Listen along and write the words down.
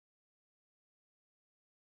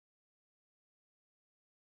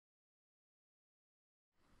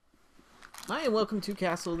Hi and welcome to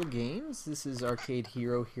Castle of the Games. This is Arcade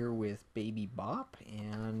Hero here with BabyBop,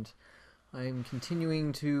 and I'm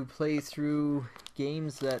continuing to play through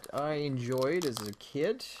games that I enjoyed as a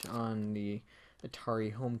kid on the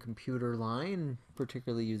Atari home computer line,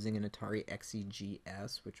 particularly using an Atari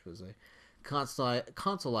XEGS, which was a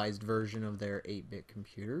consoleized version of their 8-bit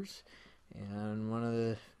computers. And one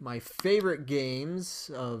of my favorite games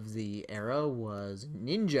of the era was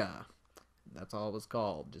Ninja. That's all it was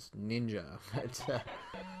called, just Ninja. But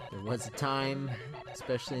there was a time,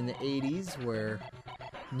 especially in the 80s, where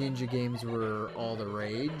ninja games were all the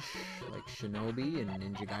rage, like Shinobi and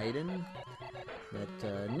Ninja Gaiden. But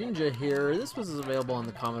Ninja here, this was available on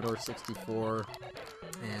the Commodore 64,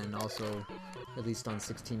 and also at least on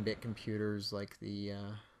 16-bit computers like the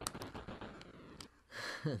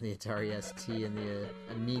the Atari ST and the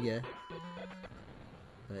Amiga.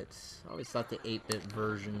 But I always thought the 8-bit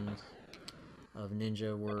versions of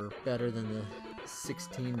Ninja were better than the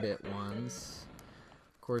 16-bit ones.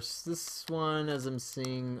 Of course, this one, as I'm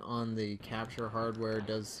seeing on the capture hardware,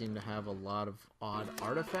 does seem to have a lot of odd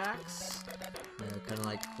artifacts. Kind of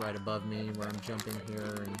like right above me where I'm jumping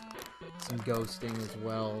here, and some ghosting as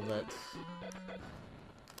well that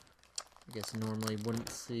I guess normally wouldn't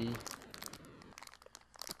see.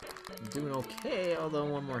 I'm doing okay, although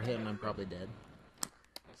one more hit and I'm probably dead.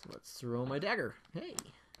 So let's throw my dagger. Hey!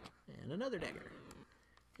 And another dagger.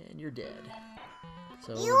 And you're dead.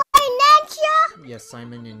 So you are a ninja? Yes,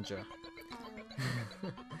 I'm a ninja.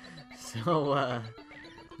 So,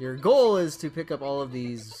 your goal is to pick up all of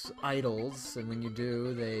these idols, and when you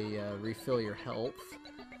do, they refill your health.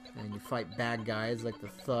 And you fight bad guys like the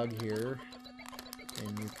thug here.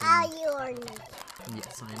 And you can... You are a ninja.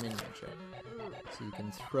 Yes, I'm a ninja. So you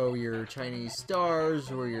can throw your Chinese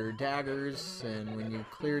stars or your daggers, and when you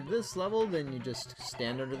cleared this level, then you just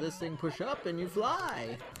stand under this thing, push up, and you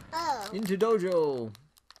fly! Oh. Into dojo!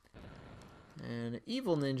 And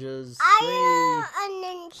evil ninjas... Are you a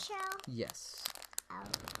ninja? Yes. Oh.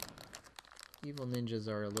 Evil ninjas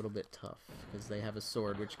are a little bit tough, because they have a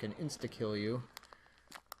sword which can insta-kill you.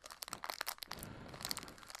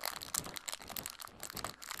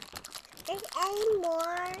 Is any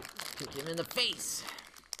more? Kick him in the face!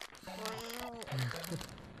 Wow.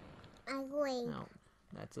 I'm going. No,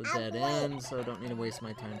 that's a dead end, so I don't need to waste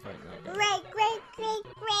my time fighting that guy. Great.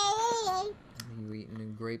 You eating a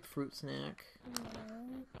grapefruit snack?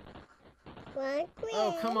 One great.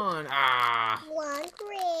 Oh, come on! Ah! One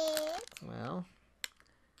great. Well,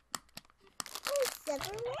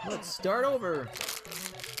 Seven. let's start over!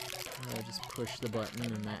 I just push the button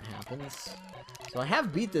and that happens. So I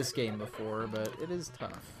have beat this game before, but it is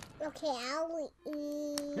tough. Okay, I'll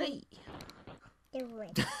eat. Hey! The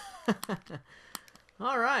ring.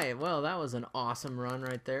 Alright, well that was an awesome run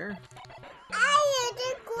right there. I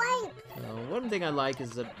did great. One thing I like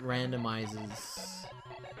is that randomizes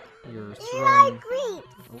your You throwing... are great.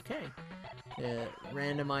 Okay. It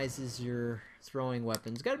randomizes your throwing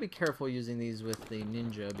weapons. Gotta be careful using these with the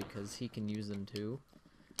ninja because he can use them too.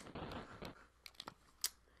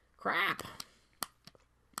 Crap!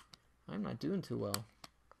 I'm not doing too well.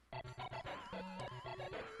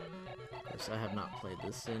 Of course, I have not played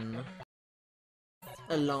this in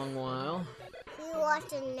a long while. You are a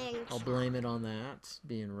ninja. I'll blame it on that,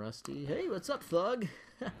 being rusty. Hey, what's up, thug?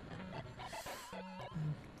 Yeah.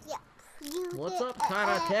 You What's did, up,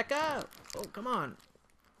 karateka? Oh, come on.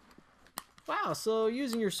 Wow, so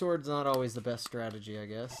using your sword's not always the best strategy, I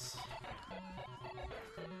guess.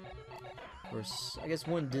 Of course, I guess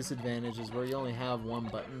one disadvantage is where you only have one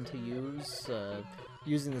button to use.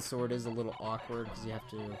 Using the sword is a little awkward because you have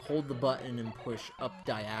to hold the button and push up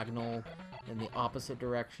diagonal in the opposite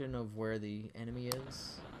direction of where the enemy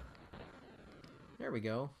is. There we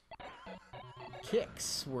go.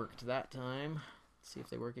 Kicks worked that time. Let's see if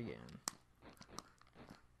they work again.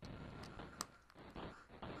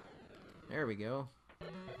 There we go.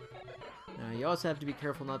 Now you also have to be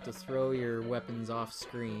careful not to throw your weapons off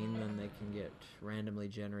screen, then they can get randomly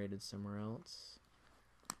generated somewhere else.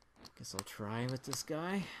 Guess I'll try with this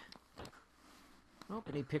guy. Oh,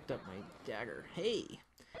 and he picked up my dagger. Hey!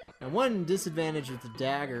 Now one disadvantage with the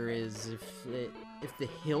dagger is if the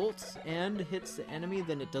hilt end hits the enemy,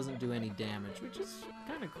 then it doesn't do any damage, which is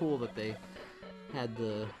kind of cool that they had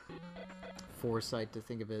the foresight to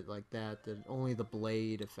think of it like that, that only the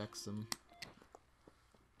blade affects them.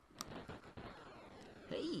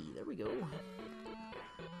 Hey, there we go.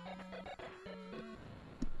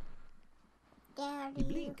 Daddy. He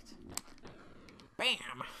blinked.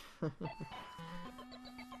 Bam! Daddy,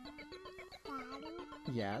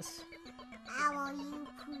 Yes. how are you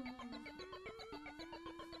prove?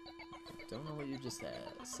 Don't know what you just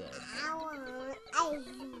said. I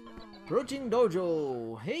Approaching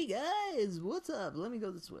dojo. Hey guys, what's up? Let me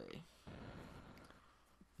go this way.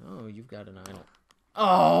 Oh, you've got an idol.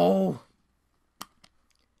 Oh!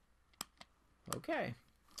 Okay.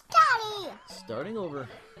 Daddy! Starting over.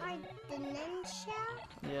 Or the ninja?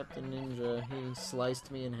 Yep, the ninja. He sliced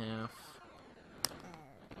me in half.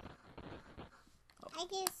 I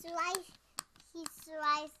can slice. He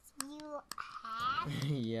sliced you half.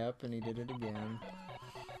 Yep, and he did it again.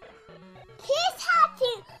 He's had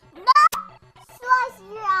to not slice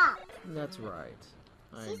you up. That's right.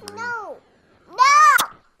 I He's agree. no. No!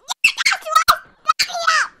 You can't slice Daddy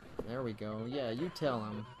up! There we go. Yeah, you tell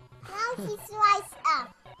him. Now he sliced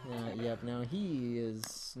up. Yeah, yep, now he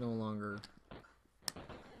is no longer...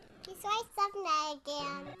 He sliced up now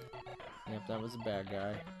again. Yep, that was a bad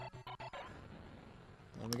guy.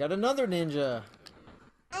 And we got another ninja.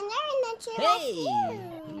 Another ninja Hey!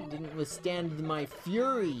 like You you. didn't withstand my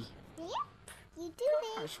fury. Yep, you do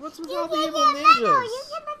it. Gosh, what's with You all the get evil the medal. ninjas? You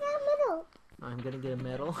get the middle. I'm gonna get a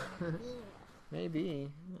medal. Maybe.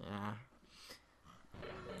 Ah.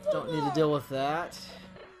 Don't need to deal with that.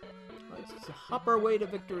 Let's hop our way to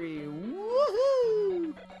victory.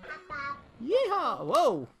 Woohoo! Papa. Yeehaw!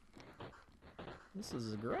 Whoa! This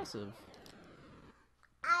is aggressive.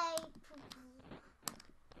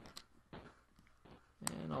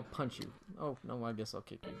 And I'll punch you. Oh, no, I guess I'll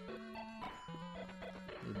kick you.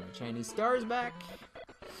 Need my Chinese stars back.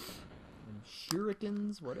 And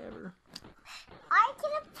shurikens, whatever. I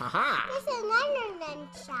can. Haha! There's another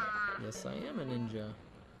ninja. Yes, I am a ninja.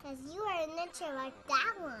 Because you are a ninja like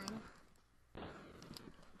that one.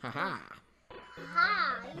 Haha!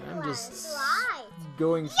 Ha! You I'm are just right.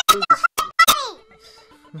 going through this.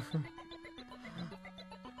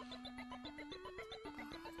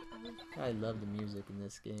 I love the music in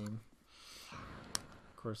this game.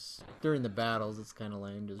 Of course, during the battles, it's kind of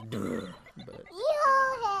lame, just but You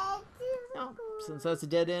had no, since that's a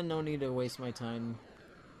dead end, no need to waste my time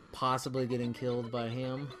possibly getting killed by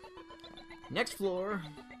him. Next floor.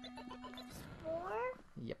 four.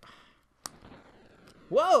 Yep.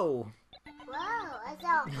 Whoa! Whoa!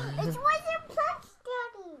 It was a punch,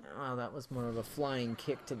 Daddy. Well, that was more of a flying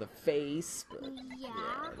kick to the face, but Yeah.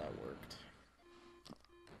 that worked.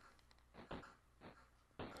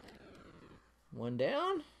 One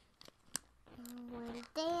down. One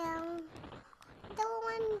down. The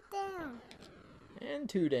one down. And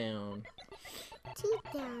two down. Two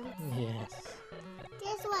down. Yes.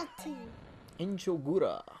 There's what two.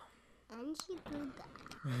 Inchogura. And Shiguga.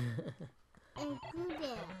 And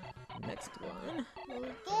Guda. Next one. And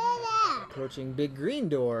Guda. Approaching big green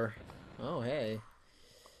door. Oh, hey.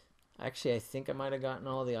 Actually, I think I might have gotten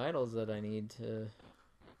all the idols that I need to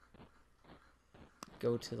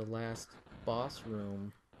go to the last boss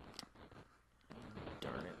room.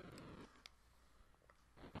 Darn it.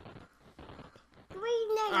 Three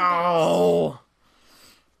ninjas. Oh!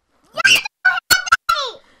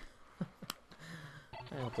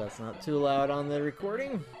 I hope that's not too loud on the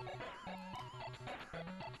recording.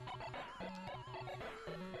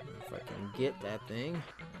 If I can get that thing.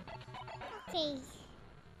 Okay.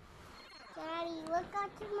 Daddy, look out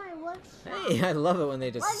to my workshop. Hey, I love it when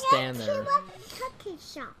they just stand Look there. out to my cookie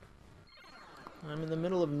shop. I'm in the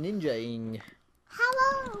middle of ninja-ing.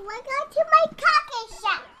 Hello, look out to my cookie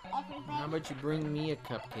shop, everybody. How about you bring me a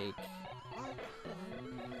cupcake?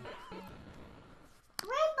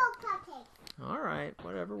 Rainbow cupcake. Alright,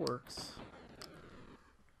 whatever works.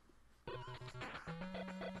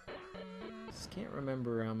 Just can't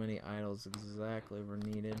remember how many idols exactly were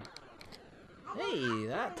needed. Hey,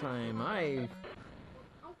 that time I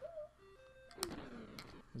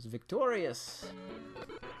was victorious.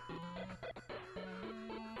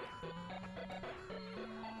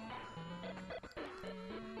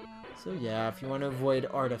 So yeah, if you want to avoid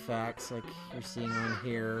artifacts like you're seeing on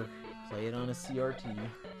here, play it on a CRT.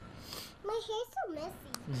 My hair's so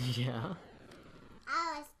messy. Yeah,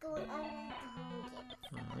 I was going under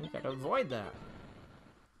the blanket. you gotta avoid that.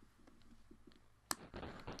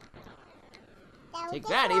 Take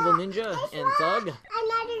that, evil ninja and thug.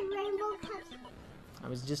 Another rainbow cupcake. I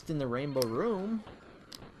was just in the rainbow room.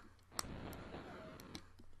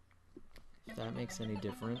 If that makes any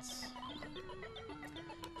difference.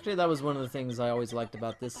 Actually, that was one of the things I always liked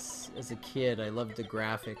about this as a kid. I loved the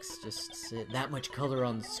graphics. Just that much color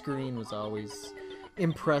on the screen was always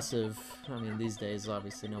impressive. I mean, these days,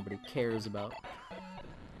 obviously, nobody cares about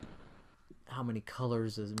how many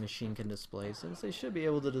colors a machine can display, since they should be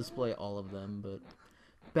able to display all of them, but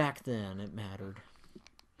back then, it mattered.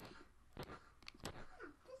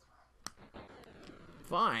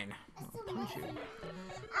 Fine. I'll punch you.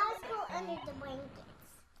 I'll go under the blankets.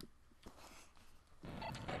 I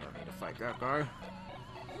don't need to fight that guy.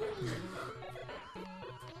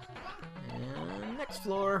 And next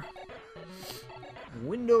floor.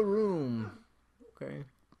 Window room. Okay.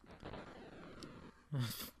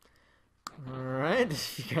 Alright,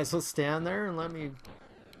 if you guys will stand there and let me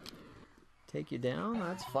take you down,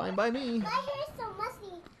 that's fine by me. My hair's so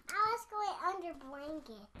musty. I was going under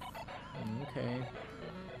blankets. Okay.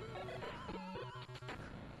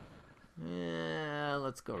 Yeah,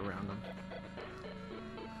 let's go around them.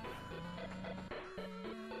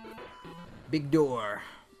 Big door.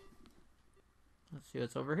 Let's see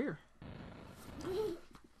what's over here.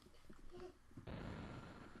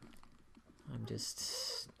 I'm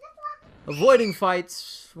just avoiding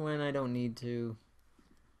fights when I don't need to.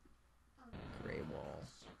 Gray wall.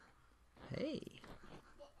 Hey.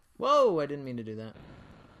 Whoa, I didn't mean to do that.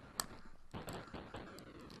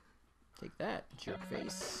 Take that, jerk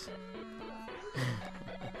face.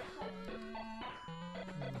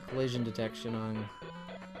 Collision detection on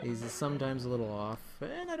these is sometimes a little off,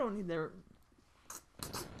 and I don't need their...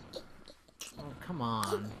 Oh, come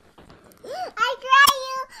on. I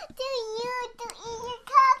try to eat your cookie.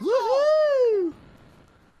 Woohoo!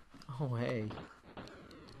 Oh, hey.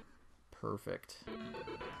 Perfect.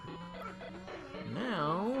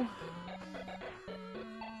 Now...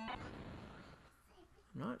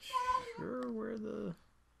 I'm not sure where the...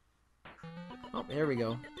 Oh, there we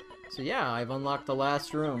go. So yeah, I've unlocked the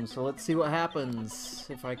last room, so let's see what happens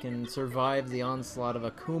if I can survive the onslaught of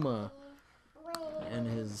Akuma and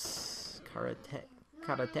his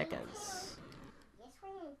karatekas.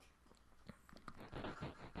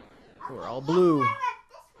 We're all blue.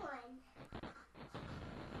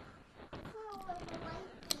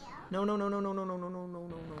 No, no, no, no, no, no, no, no, no, no,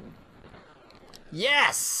 no.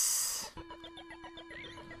 Yes!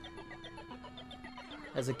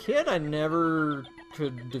 As a kid, I never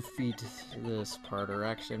could defeat this part, or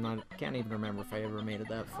actually, can't even remember if I ever made it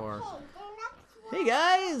that far. Hey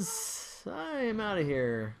guys! I'm out of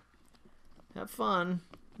here. Have fun.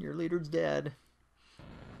 Your leader's dead.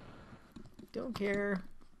 Don't care.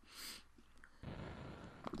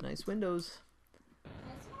 Nice windows.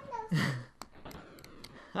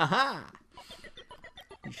 Haha!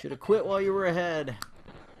 You should have quit while you were ahead.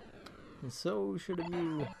 And so should have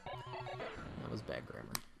you. That was bad grammar.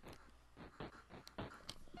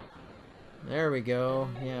 There we go.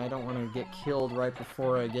 Yeah, I don't want to get killed right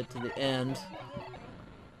before I get to the end.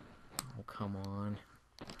 Oh, come on.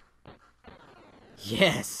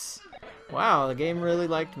 Yes! Wow, the game really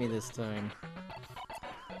liked me this time.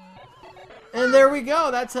 And there we go.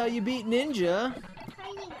 That's how you beat Ninja.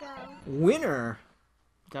 Where'd you go? Winner.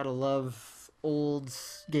 Gotta love old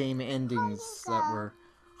game endings that were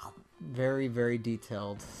very, very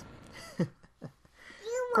detailed. Of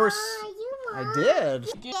course, I did.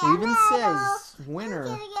 It even says winner. I'm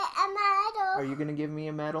gonna get a medal. Are you gonna give me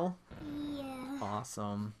a medal? Yeah.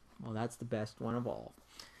 Awesome. Well, that's the best one of all.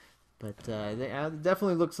 But it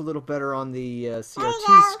definitely looks a little better on the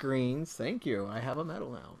CRT screens. Thank you. I have a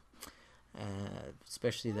medal now.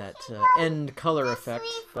 Especially that end color effect.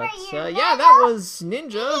 But yeah, that was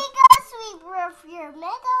Ninja. You go sweep with your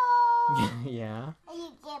medal. Yeah. And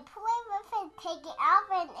you can play with it, take it off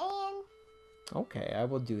and in. Okay, I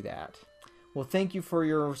will do that. Well, thank you for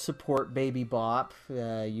your support, BabyBop.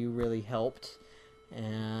 You really helped.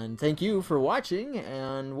 And thank you for watching,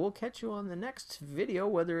 and we'll catch you on the next video,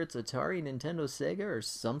 whether it's Atari, Nintendo, Sega, or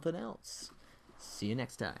something else. See you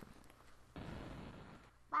next time.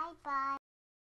 Bye-bye.